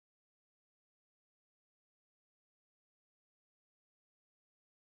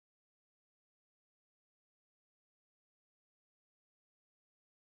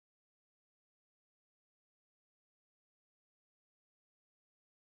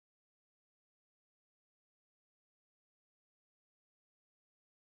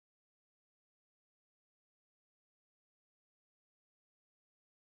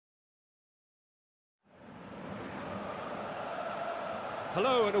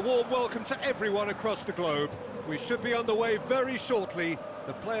Hello and a warm welcome to everyone across the globe. We should be underway very shortly.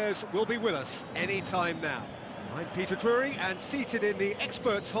 The players will be with us any time now. I'm Peter Drury, and seated in the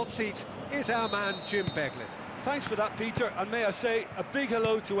experts' hot seat is our man Jim Beglin. Thanks for that, Peter, and may I say a big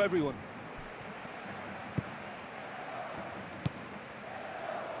hello to everyone.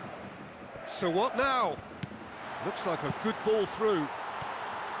 So what now? Looks like a good ball through.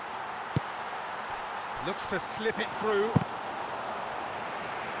 Looks to slip it through.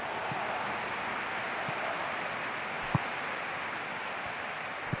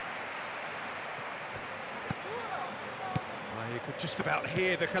 You could just about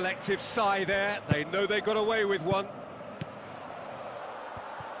hear the collective sigh there. They know they got away with one.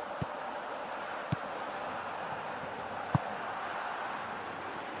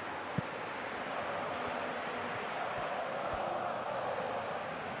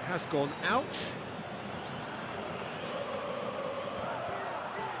 Has gone out.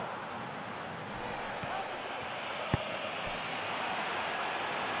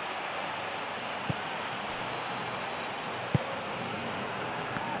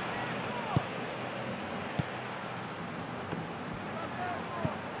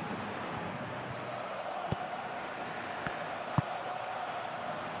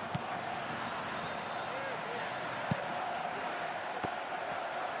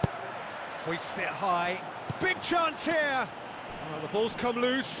 Hoists it high. Big chance here! Well, the ball's come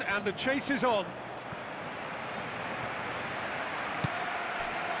loose and the chase is on.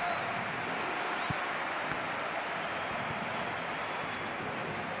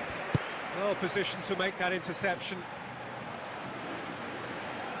 Well positioned to make that interception.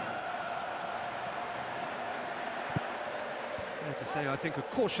 Fair to say, I think a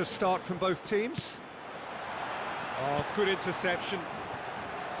cautious start from both teams. Oh, good interception.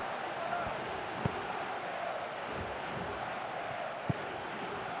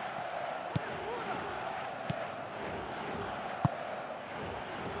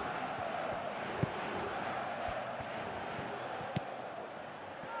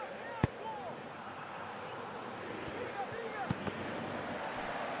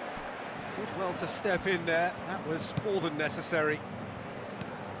 Did well to step in there, that was more than necessary.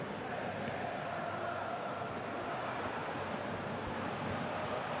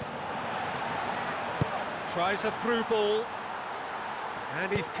 Tries a through ball,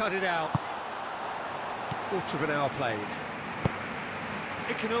 and he's cut it out. Quarter of an hour played.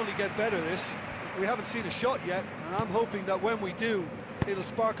 It can only get better, this. We haven't seen a shot yet, and I'm hoping that when we do, it'll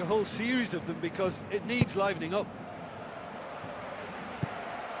spark a whole series of them because it needs livening up.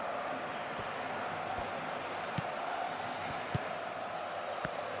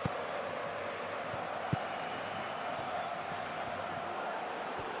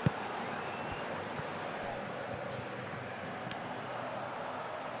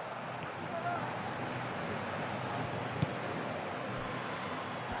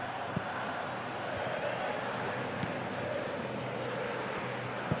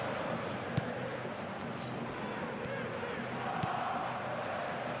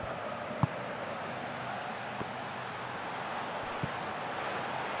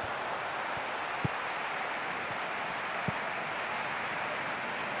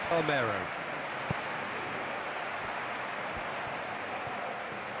 Romero.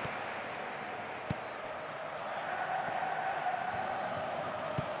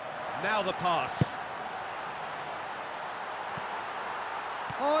 Now the pass.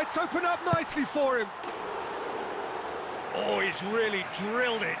 Oh, it's opened up nicely for him. Oh, he's really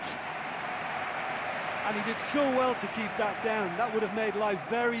drilled it. And he did so well to keep that down. That would have made life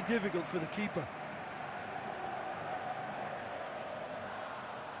very difficult for the keeper.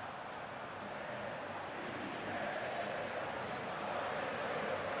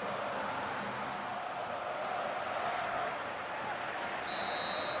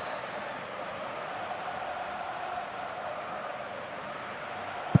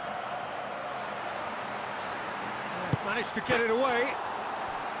 Managed to get it away.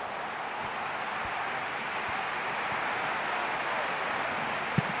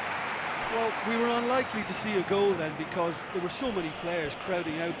 Well, we were unlikely to see a goal then because there were so many players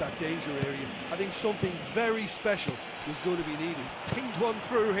crowding out that danger area. I think something very special was going to be needed. Pinged one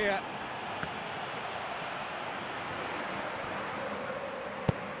through here.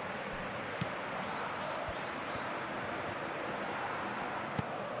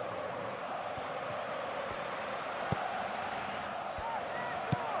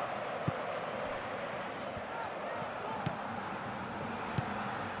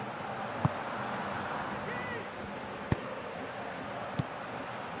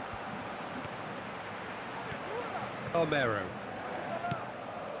 Romero.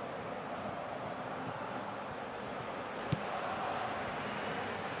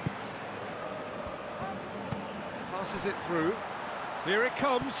 passes it through. Here it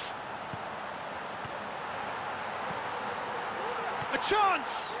comes. A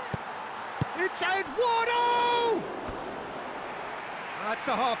chance! It's Eduardo! That's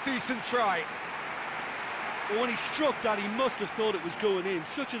a half-decent try. But when he struck that, he must have thought it was going in.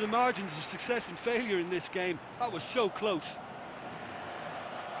 Such are the margins of success and failure in this game. That was so close.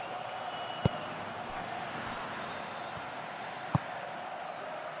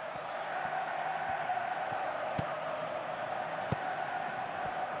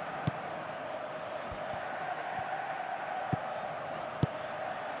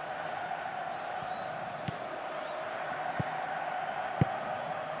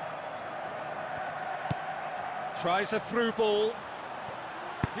 Tries a through ball.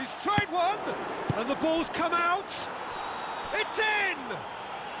 He's tried one, and the ball's come out. It's in!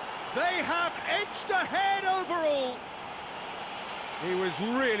 They have edged ahead overall. He was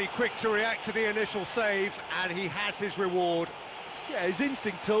really quick to react to the initial save, and he has his reward. Yeah, his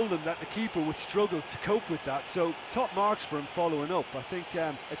instinct told him that the keeper would struggle to cope with that, so top marks for him following up. I think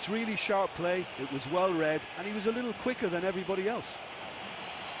it's really sharp play, it was well read, and he was a little quicker than everybody else.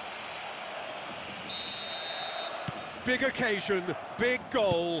 Big occasion, big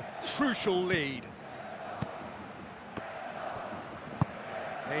goal, crucial lead.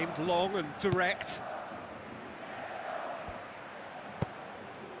 Aimed long and direct.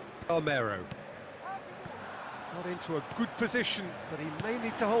 Almero. Got into a good position, but he may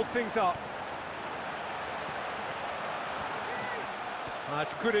need to hold things up.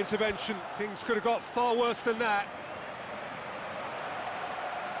 That's good intervention. Things could have got far worse than that.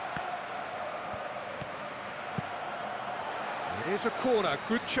 It is a corner,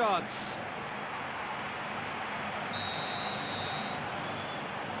 good chance.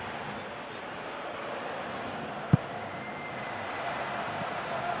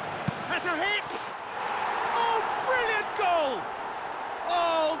 Has a hit! Oh, brilliant goal!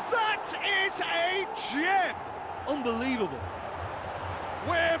 Oh, that is a gem! Unbelievable.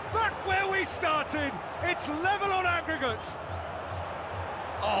 We're back where we started. It's level on aggregate.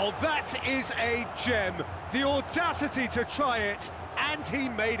 Oh, that is a gem. The audacity to try it, and he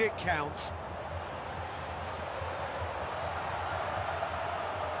made it count.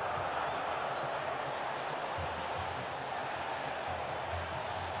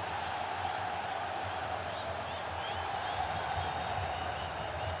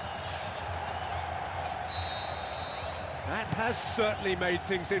 That has certainly made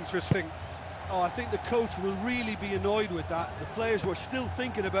things interesting. Oh, I think the coach will really be annoyed with that. The players were still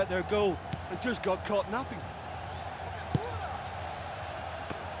thinking about their goal and just got caught napping.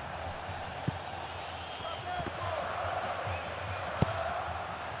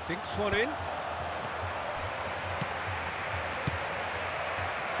 Dinks one in.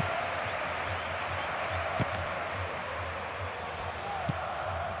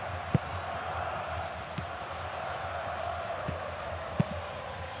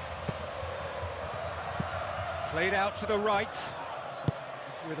 Played out to the right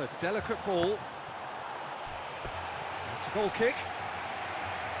with a delicate ball. It's a goal kick.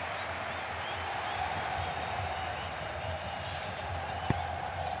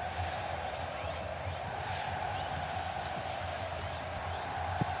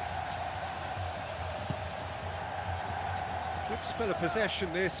 Good spell of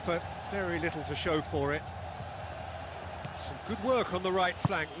possession this, but very little to show for it. Some good work on the right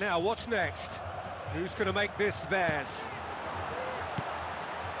flank. Now, what's next? Who's going to make this theirs?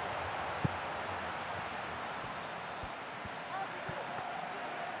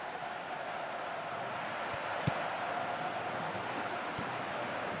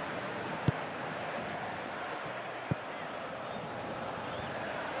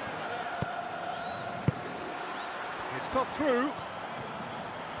 It's got through.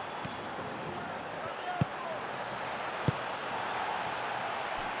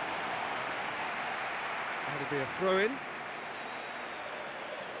 That'll be a throw-in.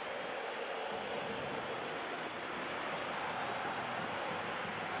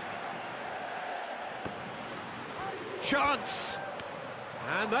 Chance!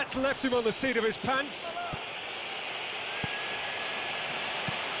 And that's left him on the seat of his pants.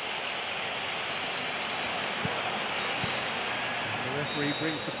 The referee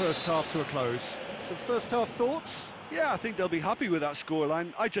brings the first half to a close. Some first half thoughts? Yeah, I think they'll be happy with that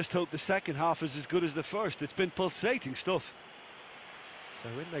scoreline. I just hope the second half is as good as the first. It's been pulsating stuff. So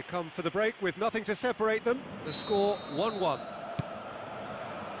in they come for the break with nothing to separate them. The score 1-1.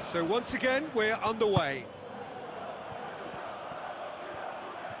 So once again, we're underway.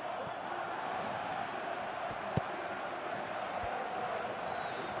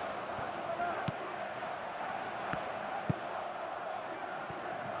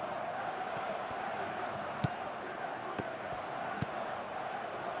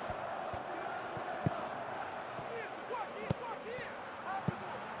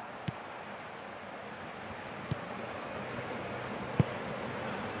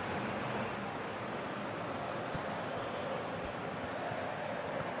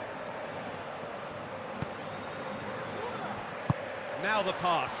 Now the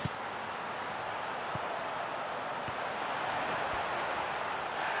pass.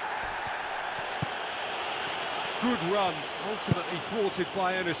 Good run, ultimately thwarted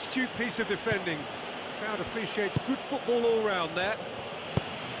by an astute piece of defending. Crowd appreciates good football all round there.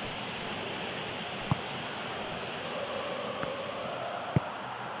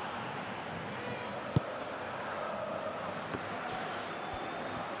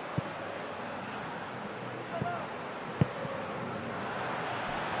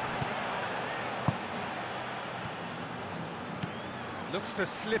 Looks to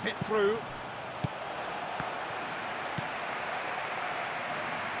slip it through.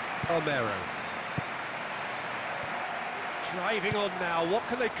 Romero. Driving on now, what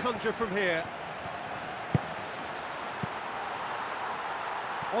can they conjure from here?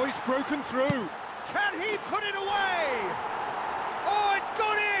 Oh, he's broken through. Can he put it away? Oh, it's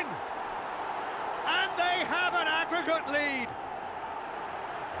gone in! And they have an aggregate lead.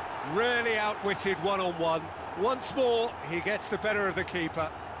 Really outwitted one-on-one. Once more, he gets the better of the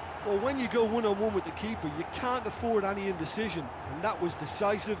keeper. Well, when you go one-on-one with the keeper, you can't afford any indecision, and that was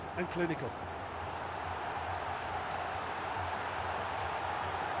decisive and clinical.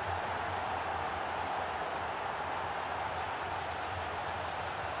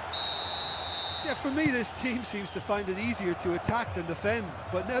 Yeah, for me, this team seems to find it easier to attack than defend,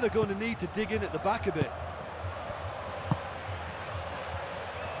 but now they're going to need to dig in at the back a bit.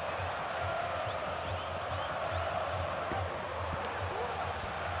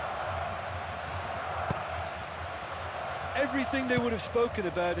 Everything they would have spoken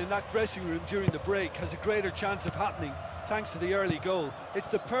about in that dressing room during the break has a greater chance of happening thanks to the early goal. It's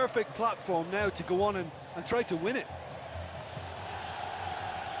the perfect platform now to go on and try to win it.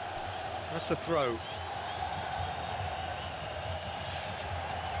 That's a throw.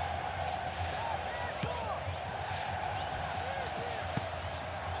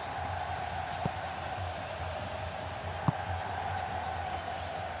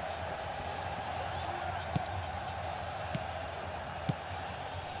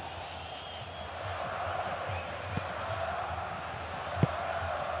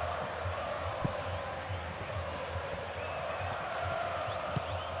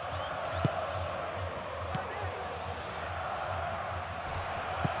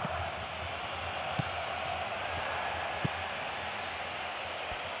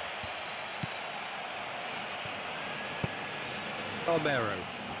 Romero.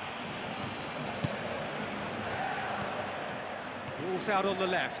 Ball's out on the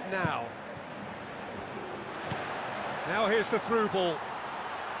left now. Now here's the through ball.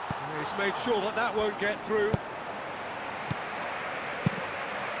 He's made sure that that won't get through.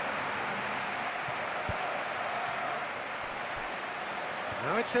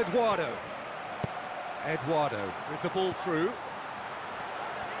 Now it's Eduardo. Eduardo with the ball through.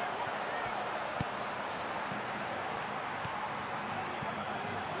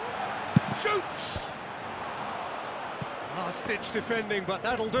 Shoots! Last-ditch defending, but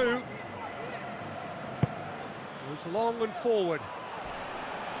that'll do. Goes long and forward.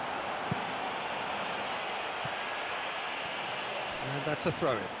 And that's a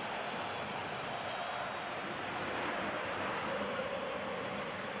throw-in.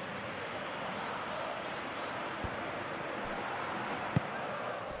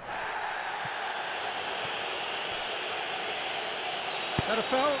 That a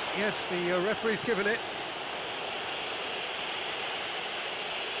foul? Yes, the referee's given it.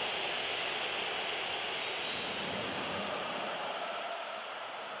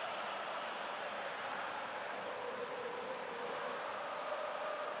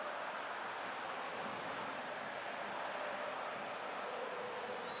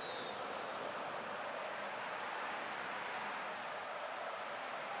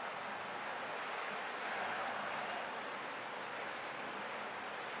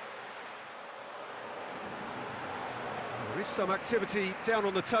 There is some activity down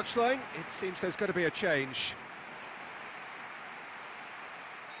on the touchline. It seems there's going to be a change.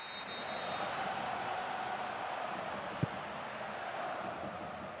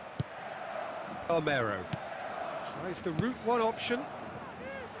 Romero tries the route one option.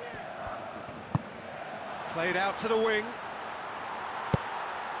 Played out to the wing.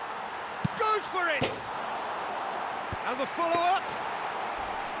 Goes for it! And the follow-up.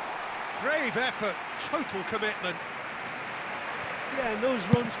 Brave effort, total commitment. Yeah, and those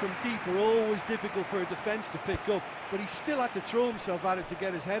runs from deep are always difficult for a defence to pick up, but he still had to throw himself at it to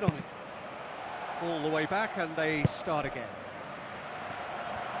get his head on it. All the way back, and they start again.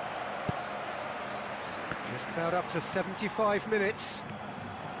 Just about up to 75 minutes.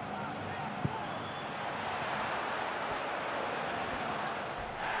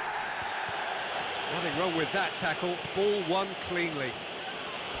 Nothing wrong with that tackle, ball won cleanly.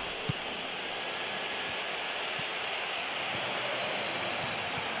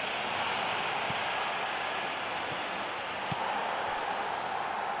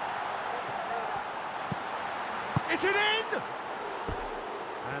 Is it in?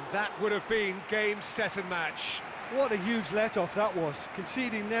 And that would have been game, set and match. What a huge let-off that was.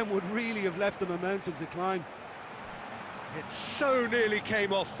 Conceding them would really have left them a mountain to climb. It so nearly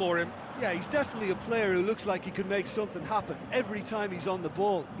came off for him. Yeah, he's definitely a player who looks like he could make something happen every time he's on the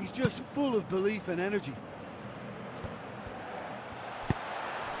ball. He's just full of belief and energy.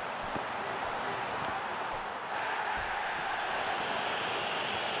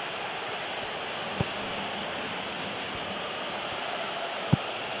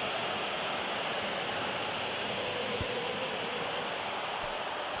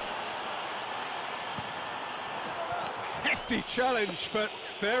 Hefty challenge, but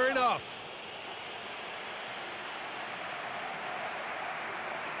fair enough.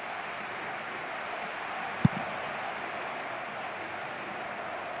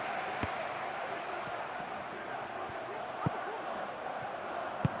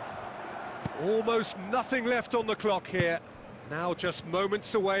 Almost nothing left on the clock here. Now just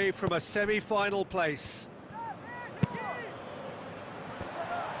moments away from a semi-final place.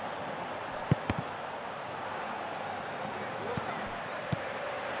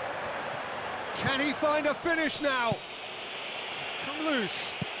 Can he find a finish now? It's come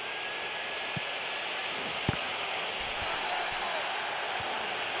loose.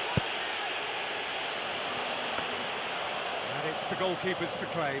 And it's the goalkeepers to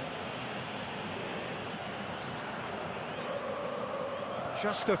claim.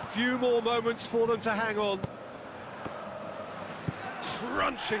 Just a few more moments for them to hang on.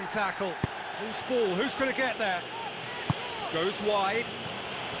 Crunching tackle. Loose ball, who's going to get there? Goes wide.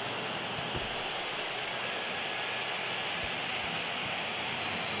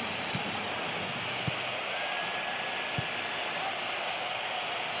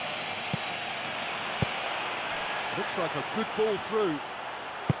 Looks like a good ball through.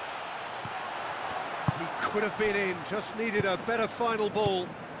 He could have been in, just needed a better final ball.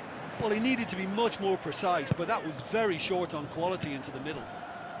 Well, he needed to be much more precise, but that was very short on quality into the middle.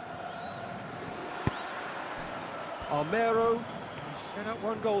 Armero, he's set up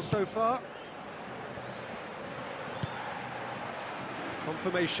one goal so far.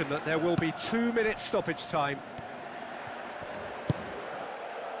 Confirmation that there will be 2 minutes stoppage time.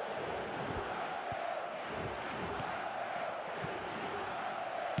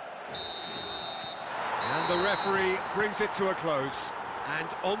 And the referee brings it to a close. And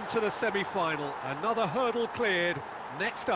on to the semi-final. Another hurdle cleared. Next up.